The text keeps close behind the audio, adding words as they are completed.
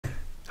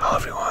Hello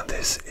everyone,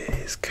 this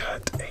is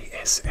Kurt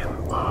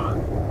ASMR.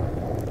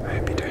 I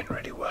hope you're doing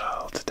really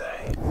well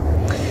today.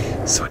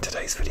 So in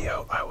today's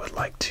video I would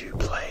like to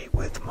play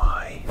with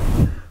my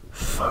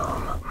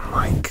foam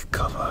mic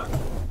cover.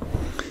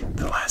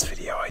 The last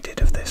video I did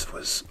of this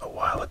was a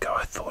while ago.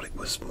 I thought it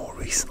was more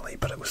recently,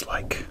 but it was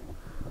like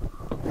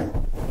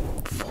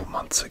 4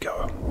 months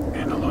ago,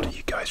 and a lot of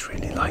you guys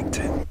really liked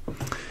it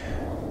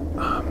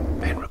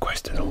and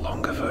requested a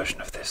longer version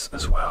of this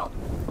as well.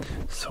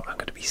 So I'm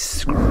going to be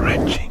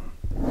scratching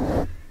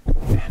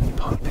and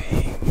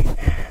pumping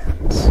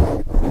and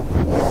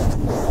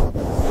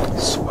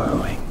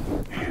swirling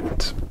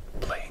and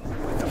playing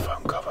with the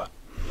foam cover.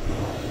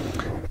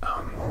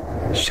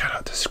 Shout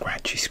out to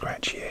Scratchy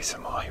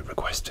ASMR, who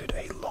requested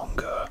a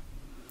longer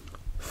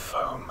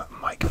foam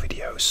mic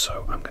video,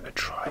 so I'm going to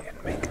try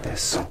and make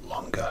this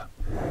longer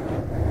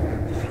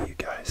for you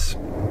guys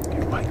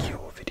who like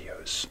your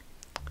videos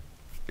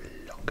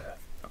longer.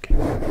 Okay.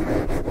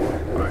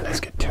 Alright, let's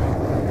get to it.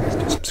 Let's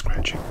do some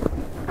scratching.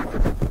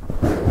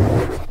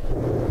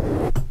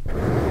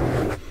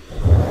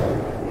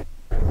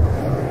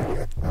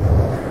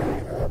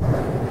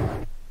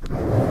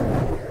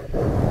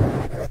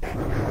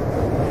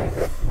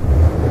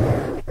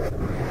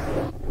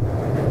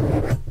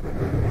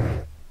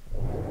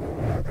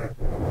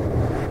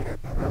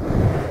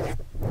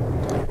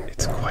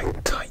 It's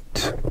quite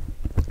tight.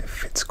 It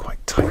fits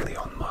quite tightly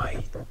on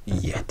my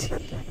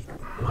Yeti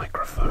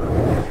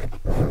microphone.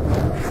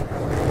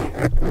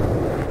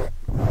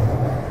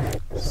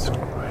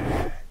 Scratch,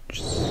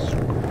 scratch,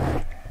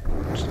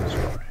 scratch, scratch,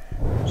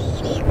 scratch,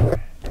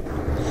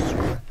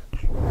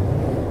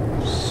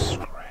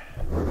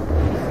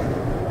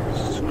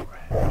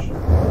 scratch.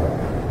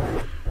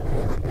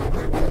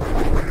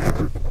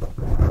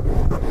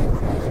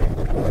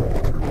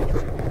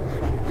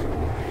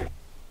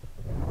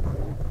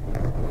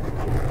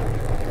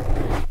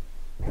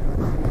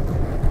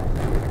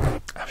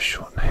 I have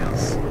short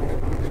nails.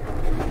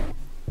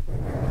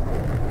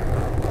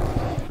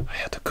 I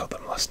had to cut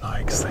them last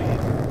night because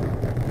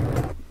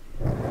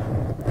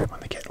when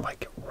they get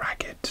like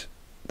ragged,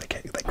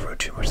 they grow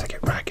too much, they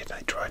get ragged and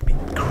they drive me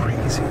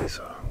crazy,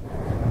 so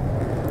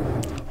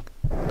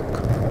I'll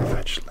cut them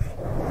eventually.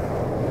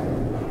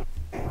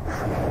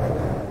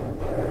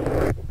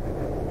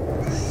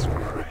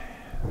 Scratch,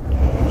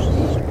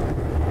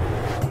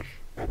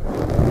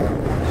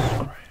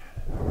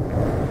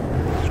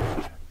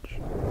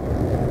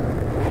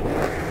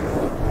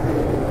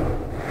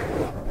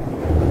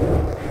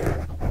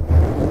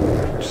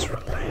 just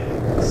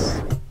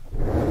relax.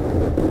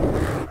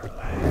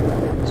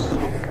 Relax.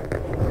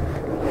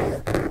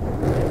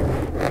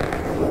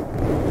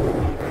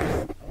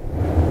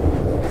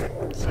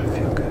 Does that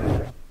feel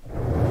good?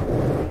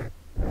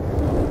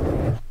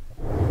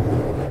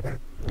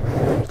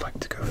 I'd like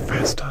to go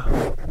faster.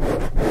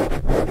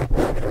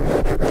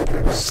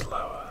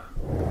 Slower.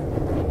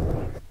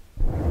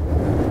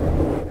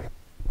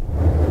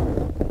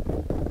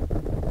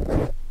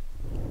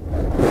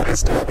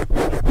 Faster.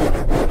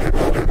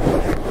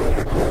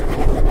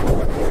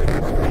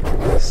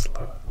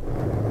 Slower.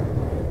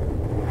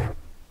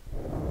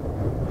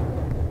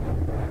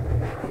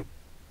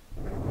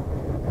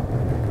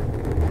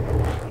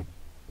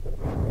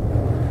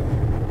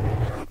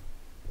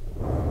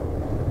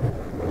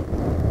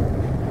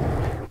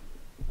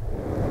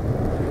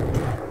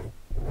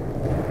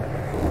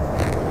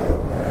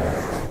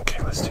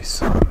 Okay, let's do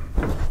some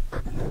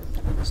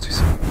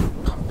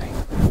pumping.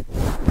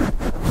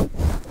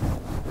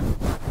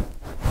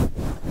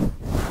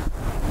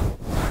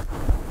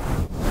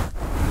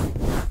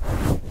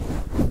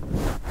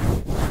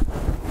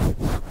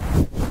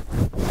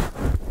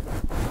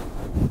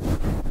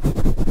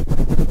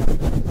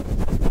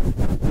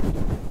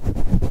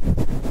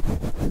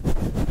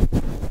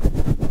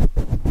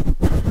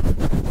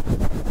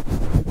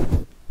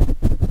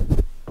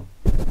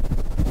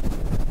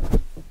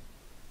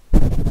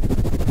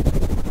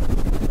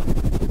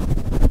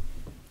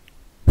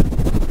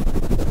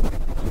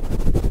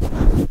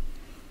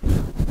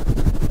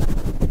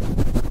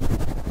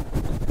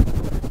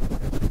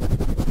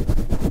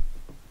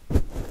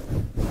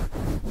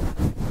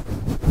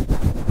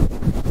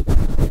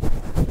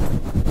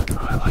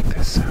 I like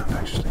this sound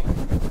actually.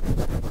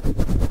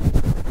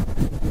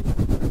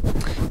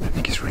 I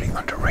think it's really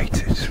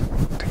underrated.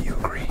 Do you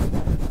agree?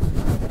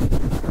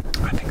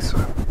 I think so.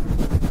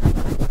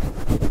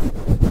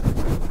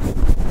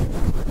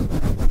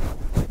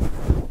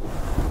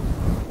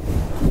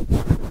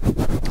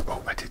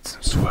 Oh, I did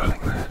some swirling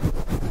there.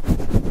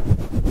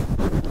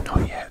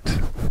 Not yet.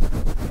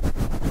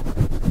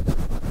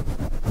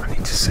 I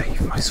need to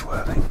save my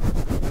swirling.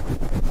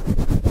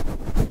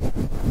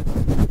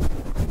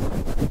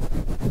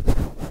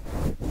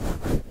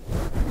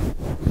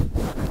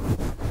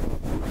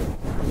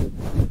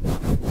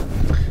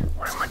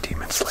 Wearing my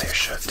Demon Slayer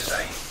shirt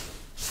today.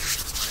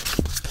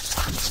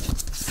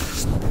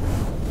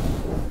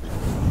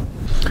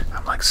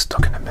 I'm like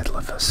stuck in the middle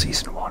of a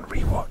season 1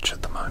 rewatch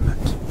at the moment.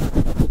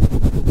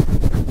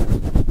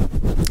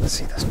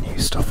 See, there's new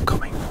stuff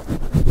coming.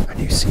 A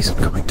new season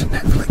coming to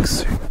Netflix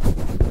soon.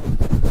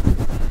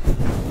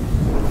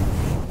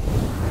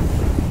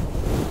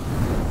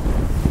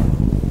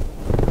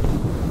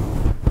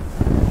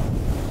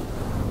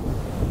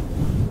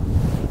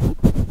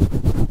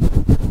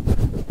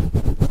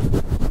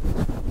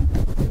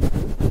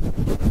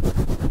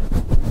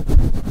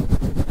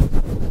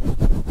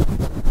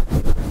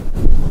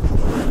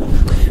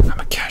 I'm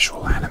a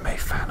casual anime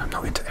fan. I'm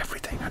not into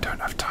everything. I don't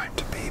have time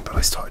to be, but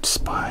I started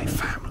Spy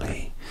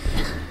Family.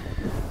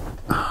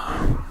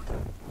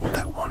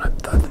 That one,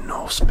 the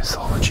Norse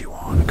mythology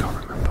one, I can't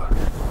remember.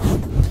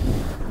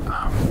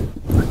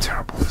 I'm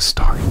terrible for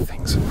starting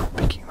things and not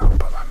picking them up,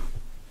 but I'm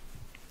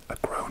a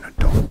grown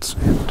adult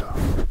and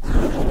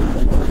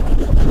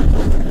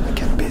I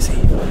get busy.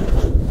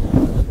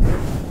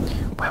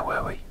 Where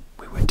were we?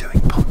 We were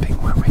doing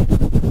pumping, weren't we?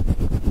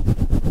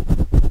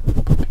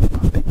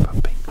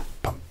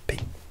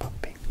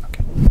 Pumping.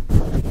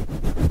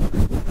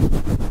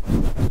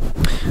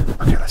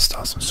 Okay, let's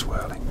start some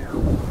swirling now.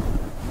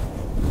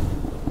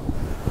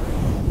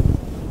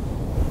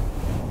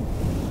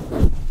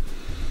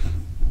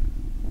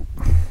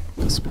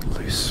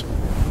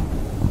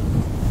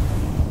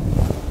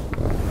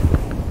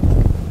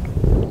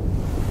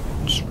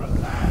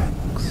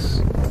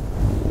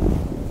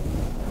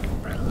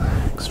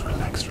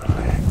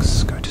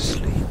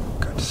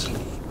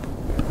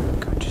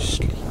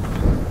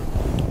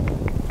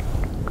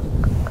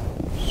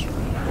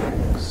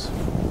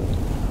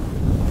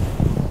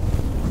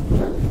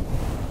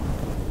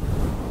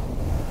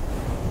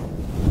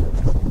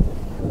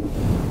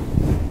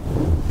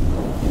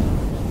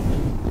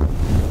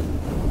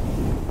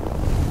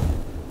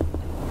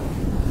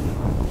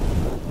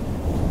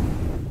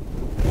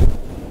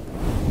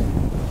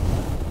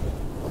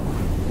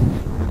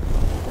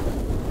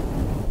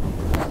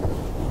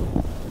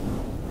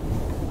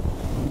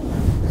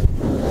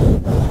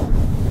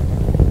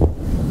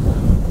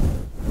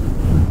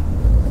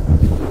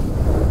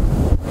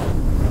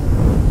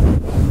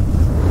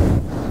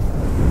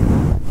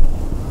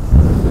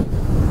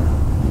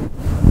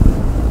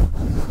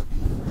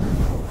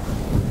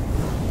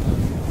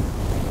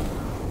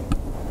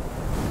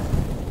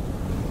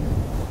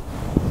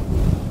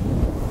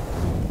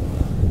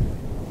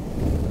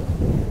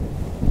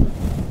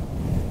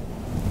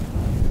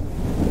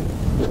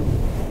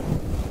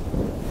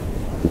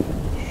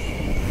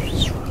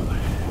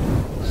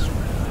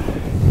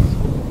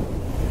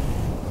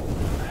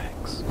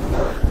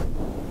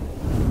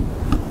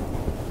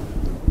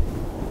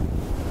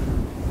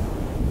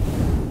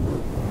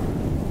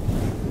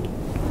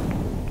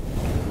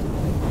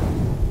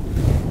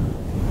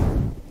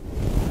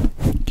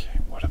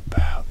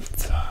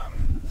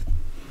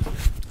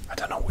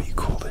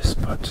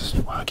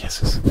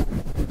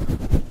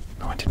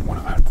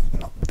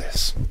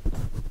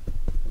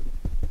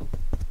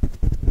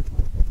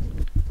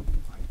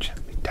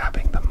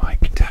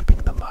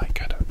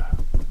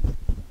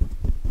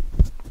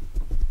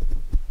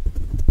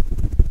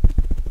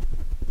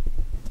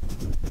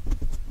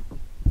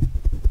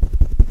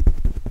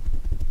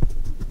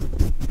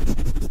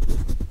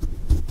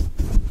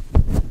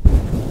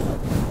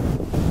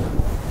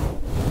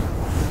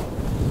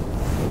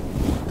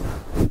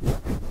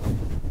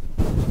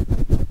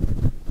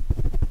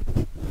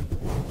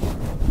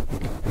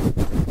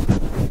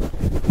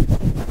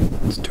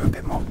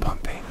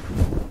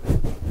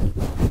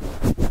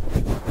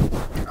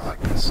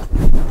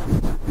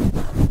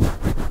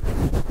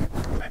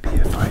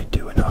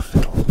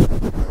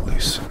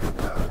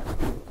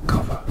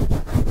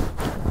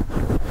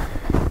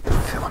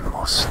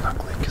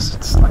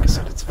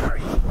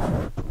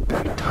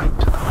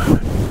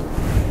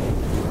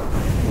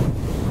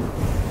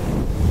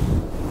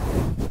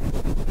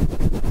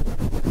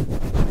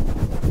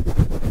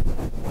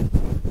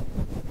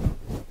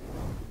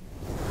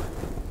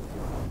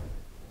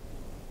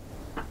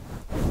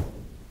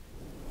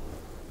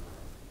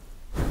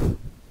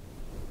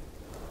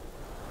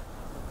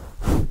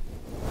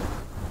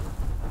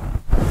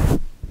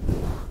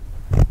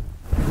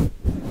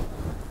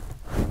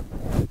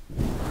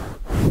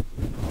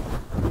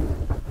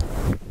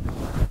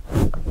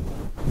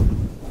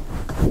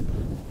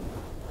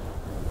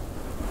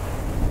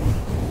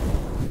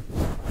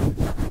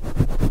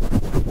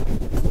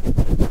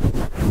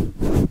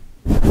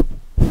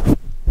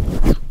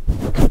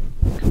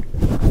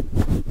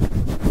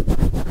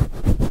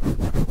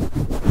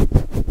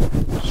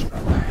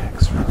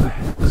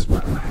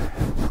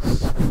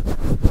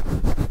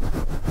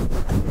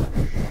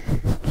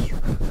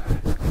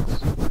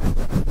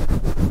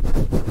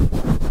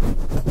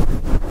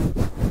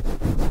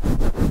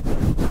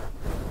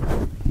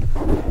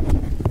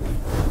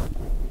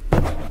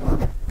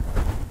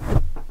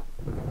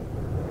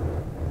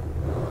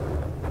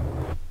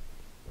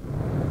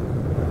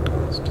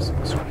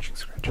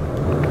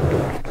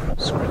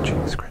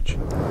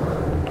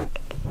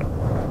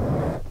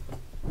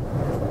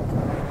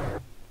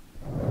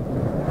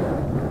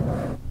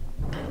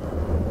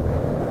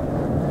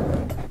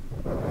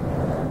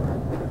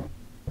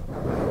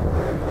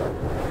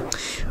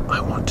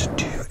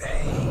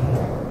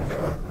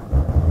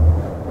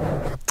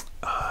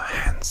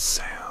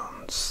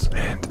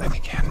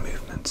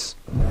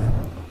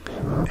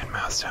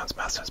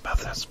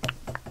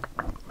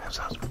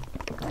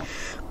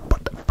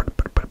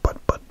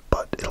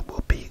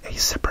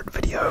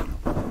 video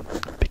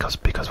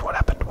because what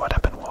happened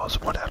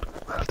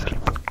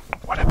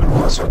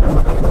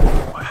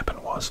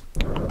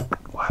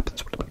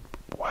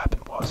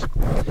was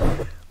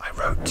I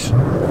wrote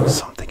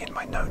something in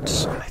my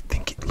notes and I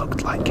think it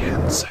looked like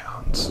hand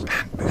sounds,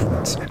 hand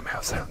movements and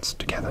mouth sounds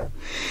together,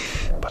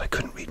 but I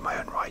couldn't read my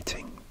own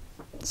writing,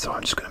 so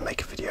I'm just going to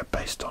make a video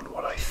based on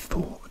what I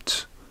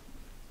thought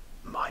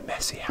my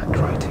messy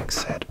handwriting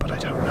said, but I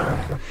don't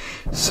know.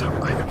 So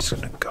I'm just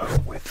going to go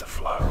with the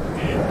flow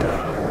and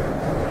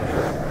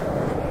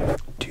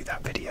do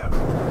that video.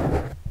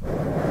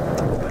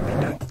 Let me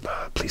know,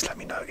 please let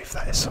me know if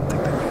that is something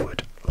that you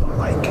would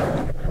like.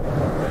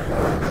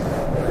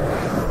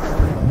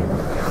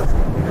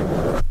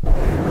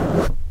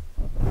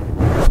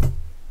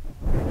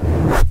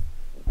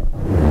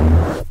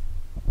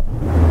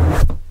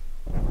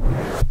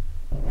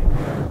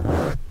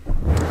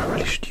 I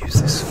really should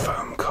use this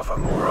foam cover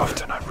more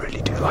often. I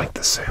really do like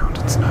the sound,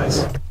 it's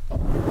nice.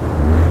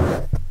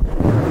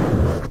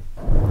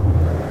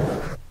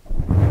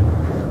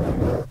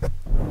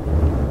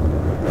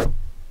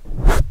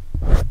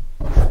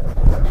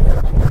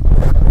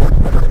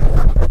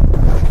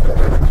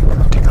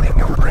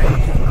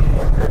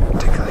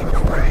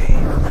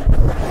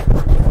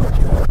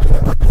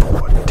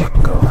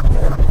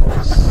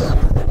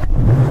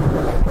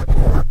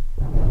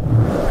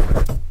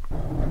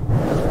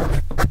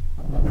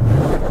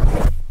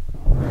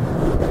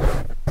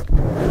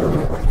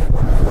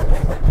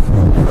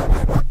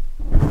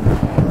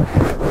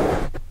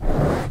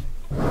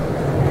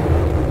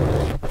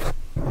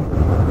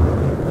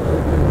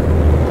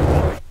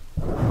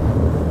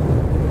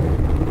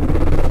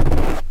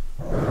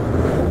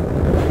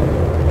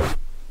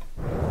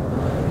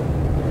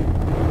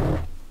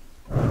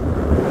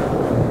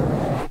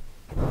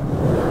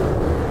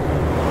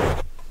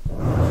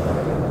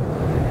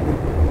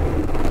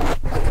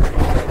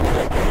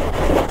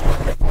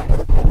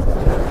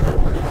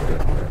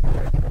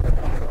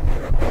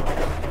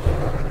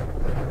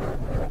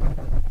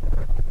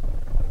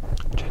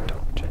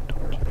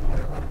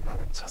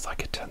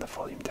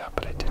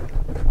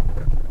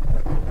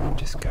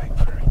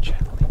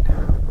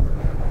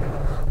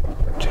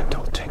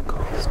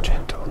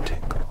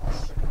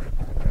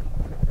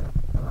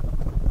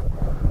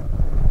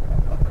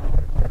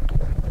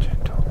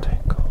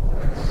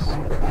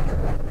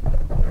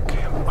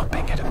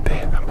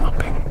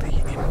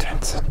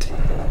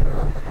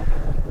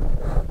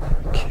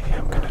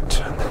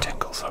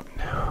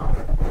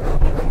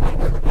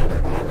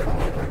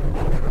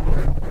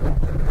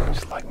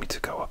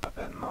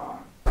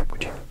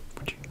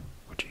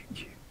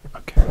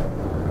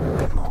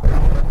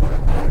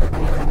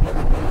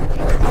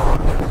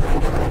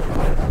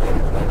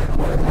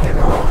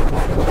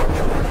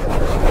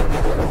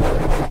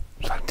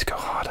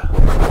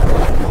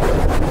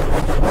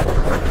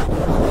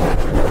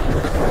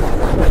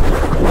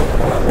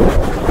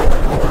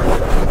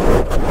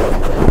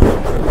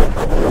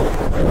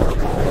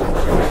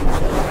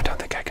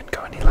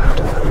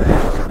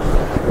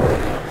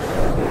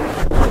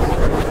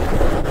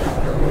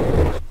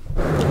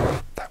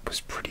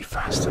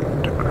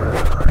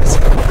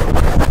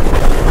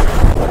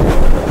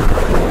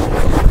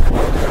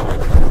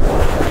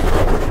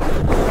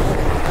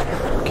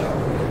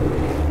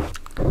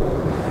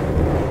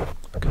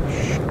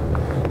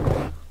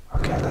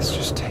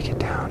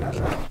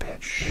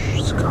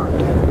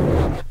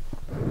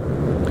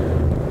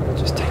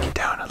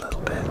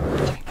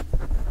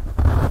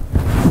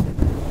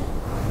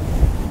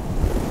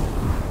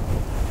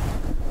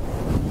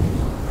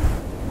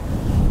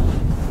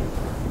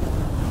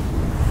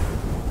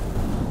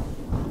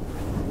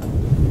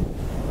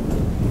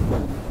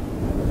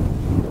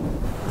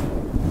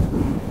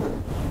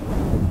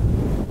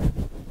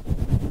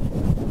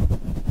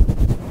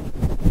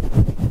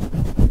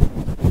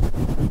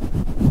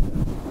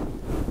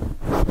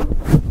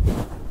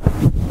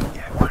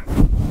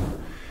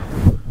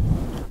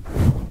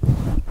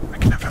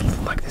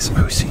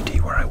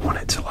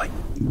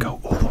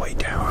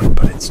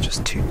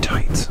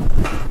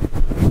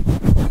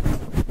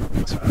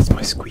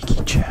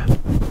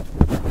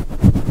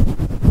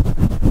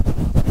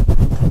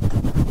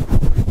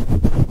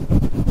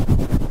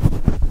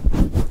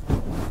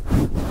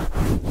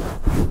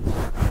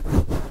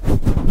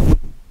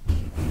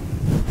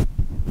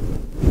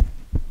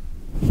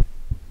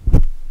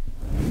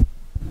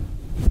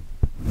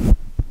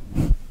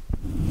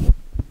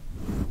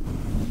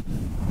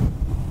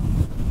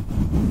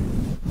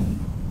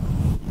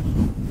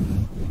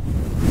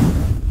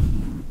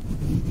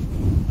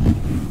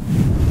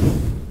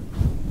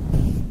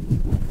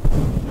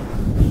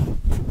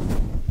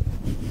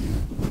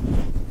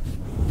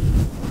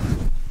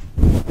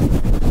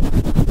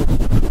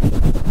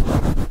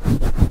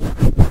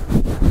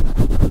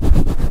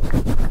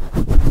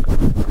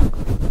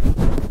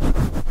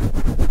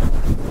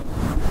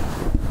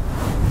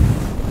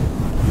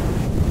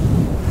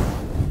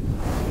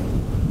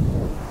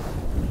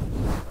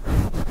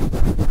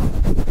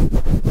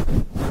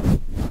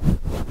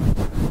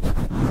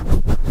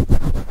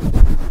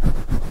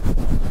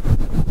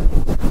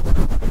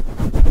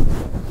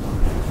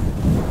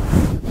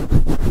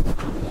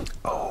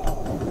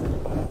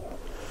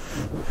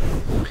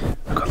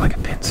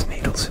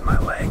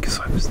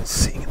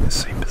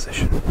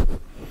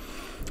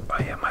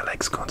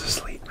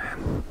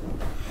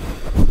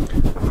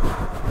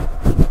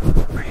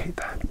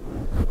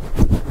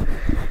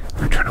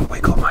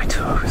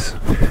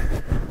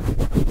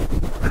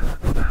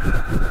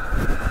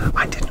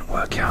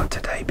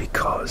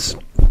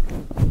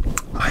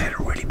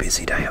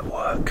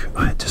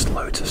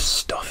 loads of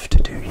stuff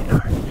to do, you know,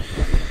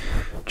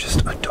 just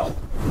adult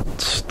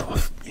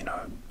stuff, you know,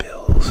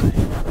 bills,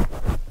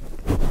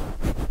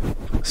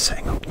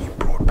 setting up new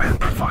broadband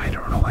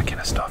provider and all that kind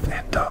of stuff.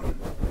 And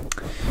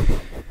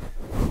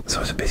so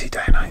it was a busy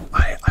day, and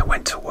I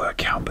went to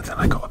work out, but then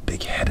I got a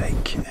big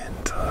headache,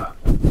 and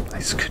I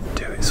just couldn't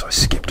do it, so I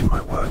skipped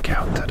my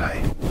workout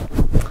today.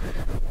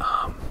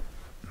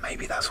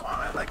 Maybe that's why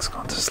my leg's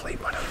gone to sleep,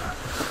 I don't know.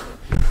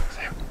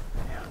 So,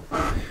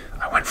 yeah.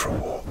 I went for a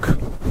walk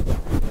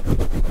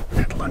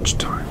at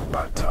lunchtime,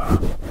 but I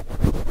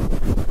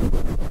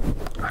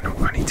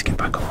need to get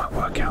back on my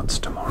workouts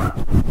tomorrow.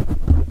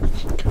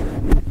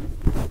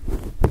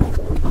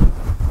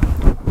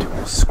 Do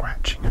more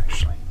scratching,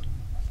 actually.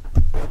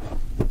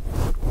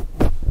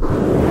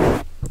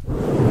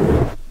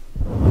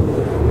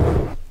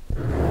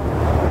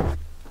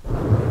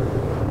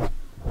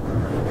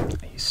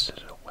 Are you still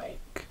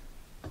awake?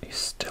 Are you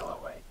still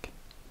awake?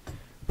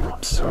 Oh,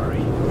 I'm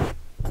sorry.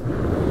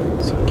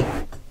 It's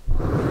okay.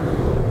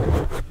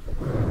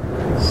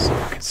 So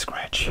I can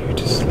scratch you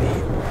to sleep.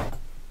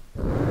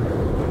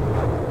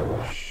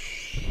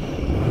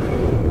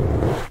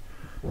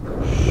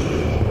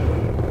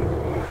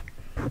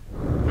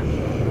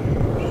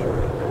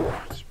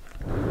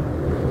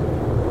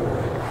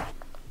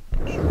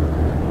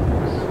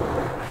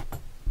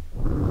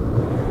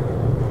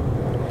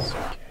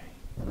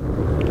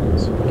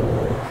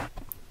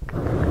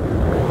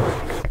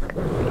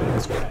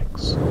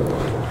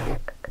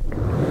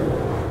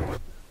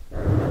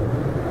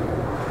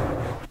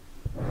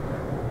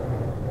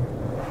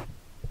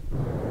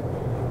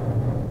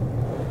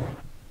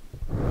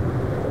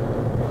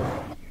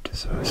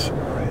 Deserve some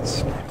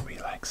rest and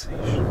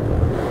relaxation.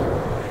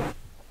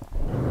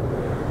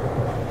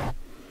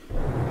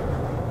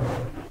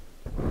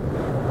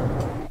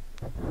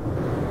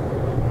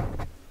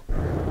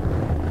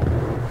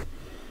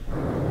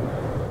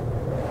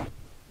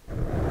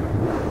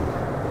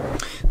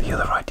 The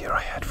other idea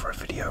I had for a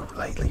video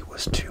lately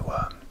was to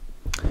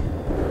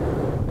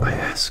I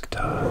asked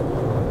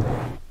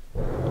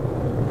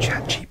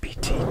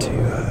ChatGPT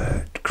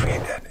to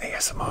create an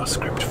ASMR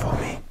script for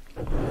me.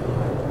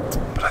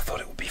 But I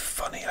thought it would be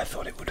funny. I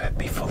thought it would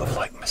be full of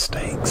like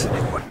mistakes and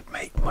it wouldn't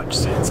make much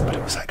sense, but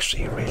it was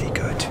actually really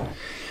good.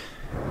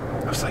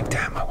 I was like,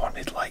 damn, I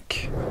wanted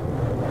like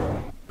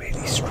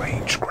really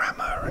strange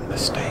grammar and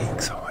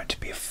mistakes. I wanted it to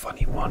be a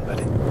funny one, but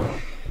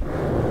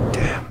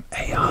damn,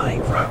 AI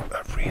wrote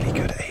a really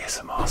good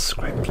ASMR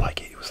script.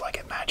 Like it was like,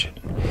 imagine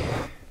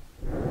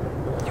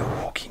you're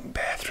walking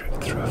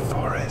barefoot through a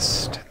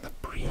forest and the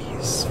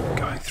breeze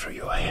going through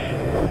your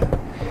hair.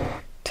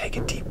 Take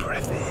a deep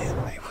breath in.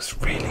 It was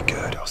really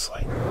good. I was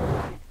like,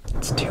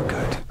 it's too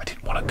good. I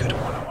didn't want a good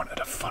one, I wanted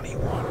a funny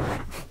one.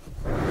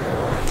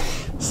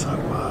 So,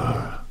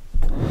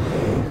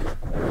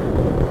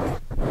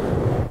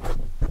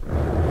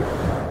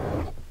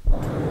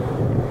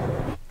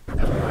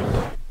 never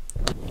mind.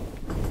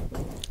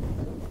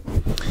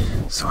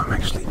 So I'm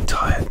actually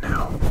tired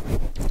now.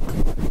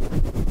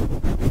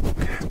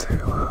 I have to,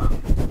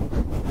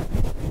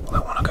 well, I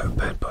want to go to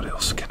bed, but I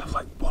also kind of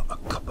like want a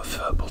cup of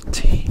herbal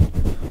tea.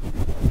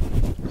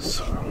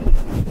 So,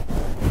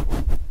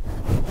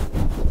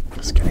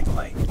 it's getting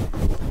late.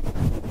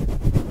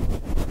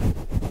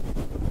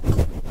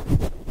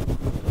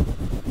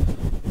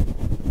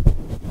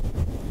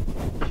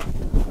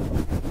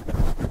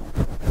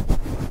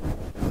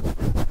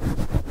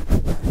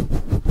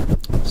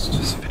 Let's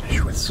just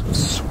finish with some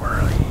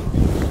swirling.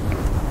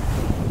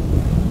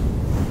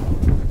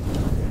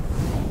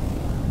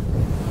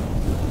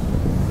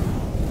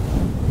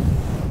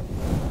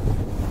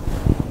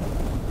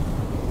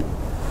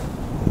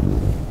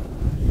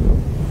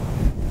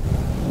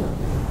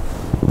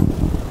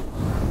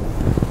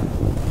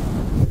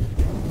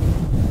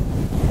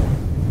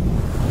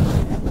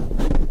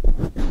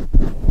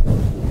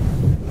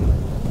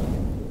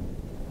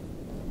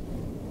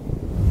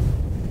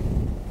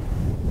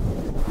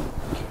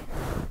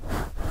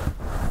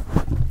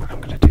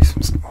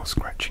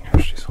 Scratching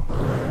actually, so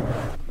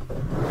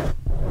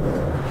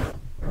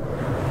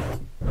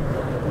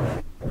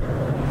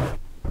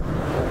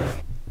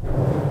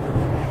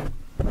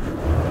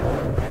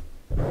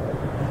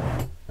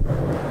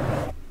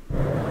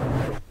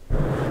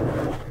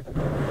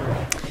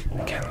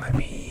again, let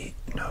me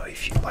know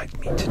if you'd like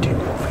me to do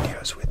more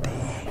videos with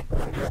the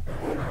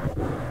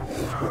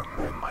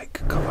foam mic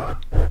cover.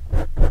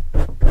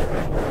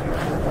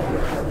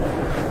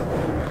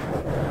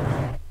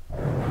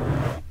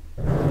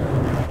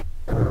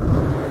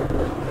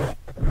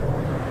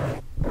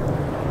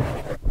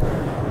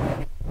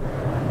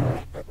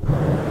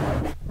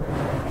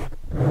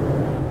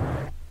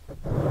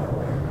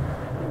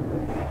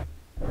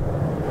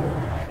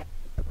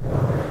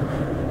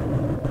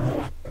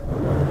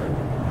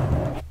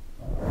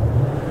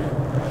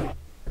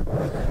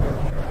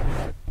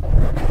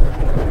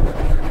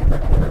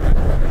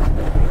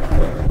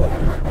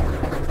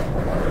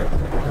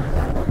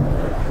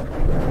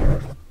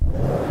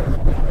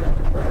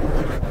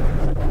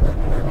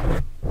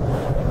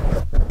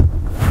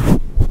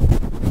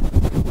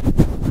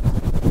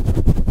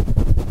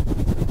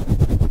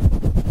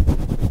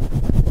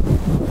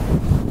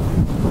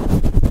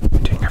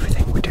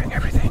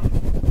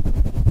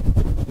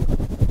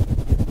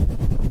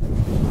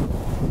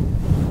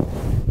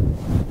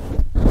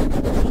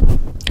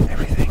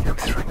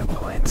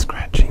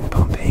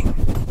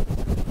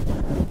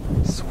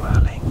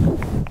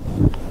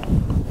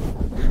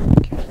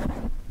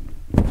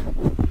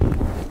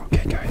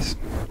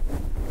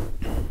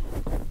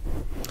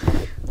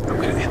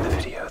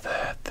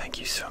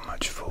 so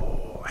much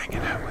for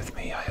hanging out with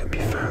me. I hope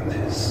you found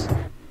this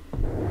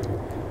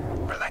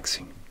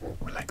relaxing.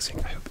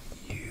 I hope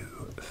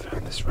you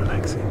found this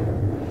relaxing.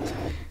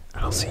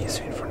 And I'll see you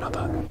soon for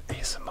another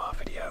ASMR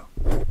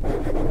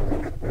video.